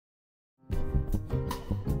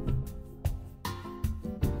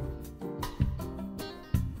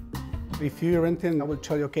If you're renting, I will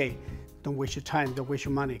tell you, okay, don't waste your time, don't waste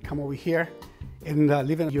your money. Come over here and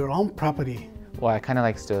live in your own property. Well, I kind of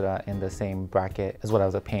like stood in the same bracket as what I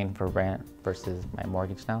was paying for rent versus my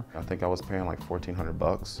mortgage now. I think I was paying like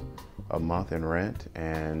 $1,400 a month in rent,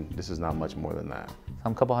 and this is not much more than that.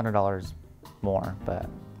 I'm a couple $100 more, but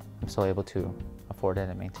I'm still able to afford it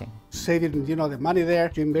and maintain. Saving, the money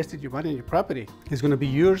there, you invested your money in your property. It's going to be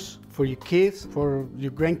yours for your kids, for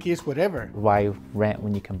your grandkids, whatever. Why rent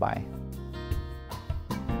when you can buy?